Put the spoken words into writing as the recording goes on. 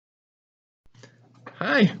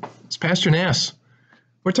Hi, it's Pastor Nass.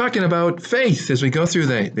 We're talking about faith as we go through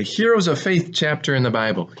the Heroes of Faith chapter in the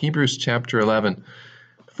Bible, Hebrews chapter 11.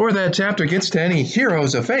 Before that chapter gets to any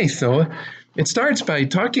heroes of faith, though, it starts by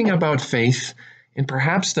talking about faith in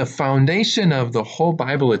perhaps the foundation of the whole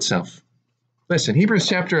Bible itself. Listen, Hebrews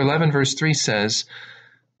chapter 11, verse 3 says,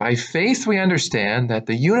 "By faith we understand that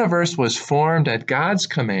the universe was formed at God's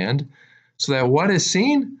command, so that what is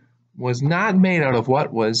seen was not made out of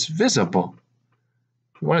what was visible."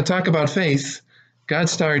 You want to talk about faith, God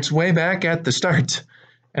starts way back at the start,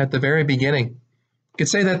 at the very beginning. You could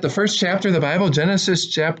say that the first chapter of the Bible, Genesis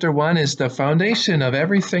chapter 1, is the foundation of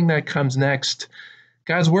everything that comes next.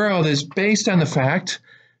 God's world is based on the fact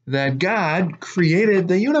that God created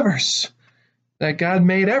the universe, that God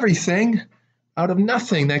made everything out of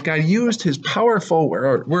nothing, that God used his powerful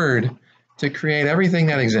word to create everything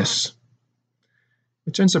that exists.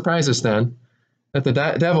 It shouldn't surprise us then that the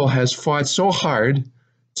devil has fought so hard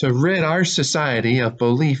to rid our society of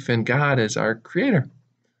belief in God as our creator.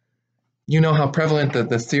 You know how prevalent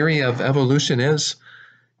the theory of evolution is.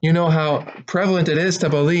 You know how prevalent it is to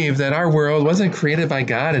believe that our world wasn't created by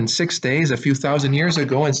God in 6 days a few thousand years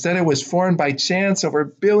ago. Instead, it was formed by chance over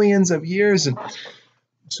billions of years. And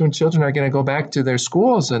soon children are going to go back to their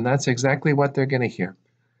schools, and that's exactly what they're going to hear.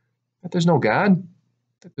 That there's no God,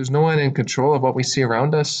 that there's no one in control of what we see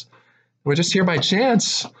around us. We're just here by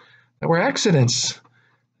chance, that we're accidents.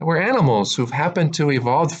 We're animals who've happened to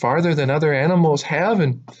evolve farther than other animals have.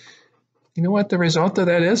 And you know what the result of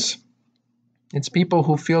that is? It's people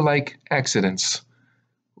who feel like accidents.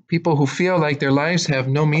 People who feel like their lives have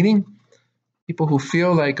no meaning. People who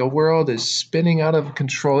feel like a world is spinning out of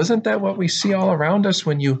control. Isn't that what we see all around us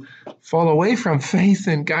when you fall away from faith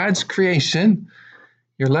in God's creation?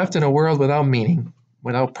 You're left in a world without meaning,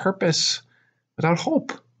 without purpose, without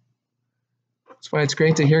hope. That's why it's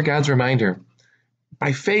great to hear God's reminder.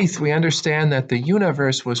 By faith, we understand that the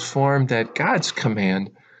universe was formed at God's command,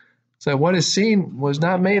 so that what is seen was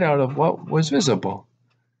not made out of what was visible.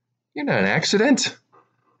 You're not an accident.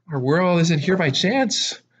 Our world isn't here by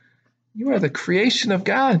chance. You are the creation of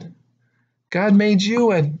God. God made you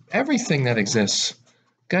and everything that exists.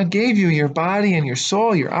 God gave you your body and your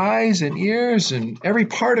soul, your eyes and ears, and every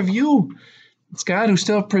part of you. It's God who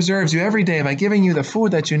still preserves you every day by giving you the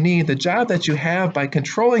food that you need, the job that you have, by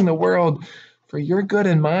controlling the world for your good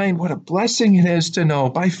and mine. What a blessing it is to know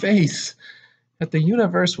by faith that the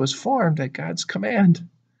universe was formed at God's command.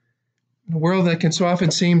 In a world that can so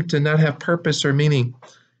often seem to not have purpose or meaning,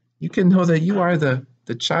 you can know that you are the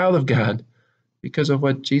child of God because of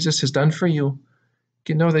what Jesus has done for you. You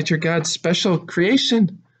can know that you're God's special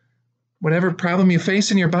creation. Whatever problem you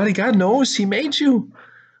face in your body, God knows he made you.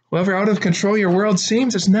 However out of control your world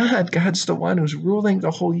seems, it's not. God's the one who's ruling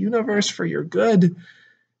the whole universe for your good.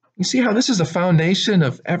 You see how this is the foundation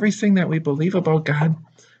of everything that we believe about God?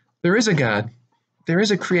 There is a God. There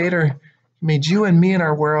is a creator. He made you and me in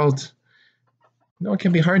our world. You know, it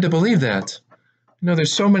can be hard to believe that. You know,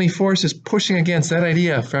 there's so many forces pushing against that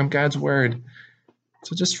idea from God's word.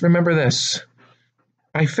 So just remember this.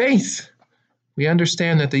 By faith, we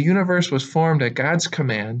understand that the universe was formed at God's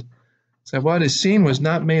command, so that what is seen was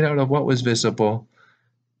not made out of what was visible.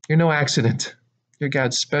 You're no accident. You're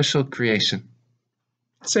God's special creation.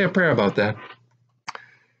 Say a prayer about that.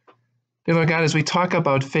 Dear Lord God, as we talk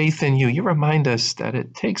about faith in you, you remind us that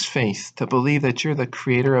it takes faith to believe that you're the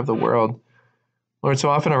creator of the world. Lord,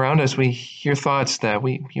 so often around us we hear thoughts that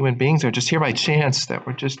we human beings are just here by chance, that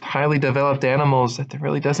we're just highly developed animals, that there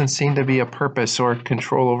really doesn't seem to be a purpose or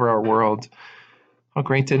control over our world. How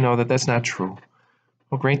great to know that that's not true.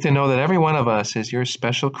 How great to know that every one of us is your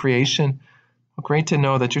special creation. How great to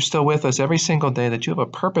know that you're still with us every single day, that you have a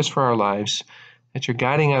purpose for our lives, that you're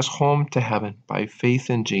guiding us home to heaven by faith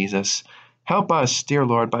in Jesus. Help us, dear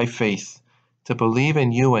Lord, by faith, to believe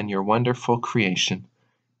in you and your wonderful creation.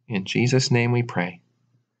 In Jesus' name we pray.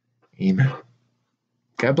 Amen.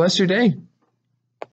 God bless your day.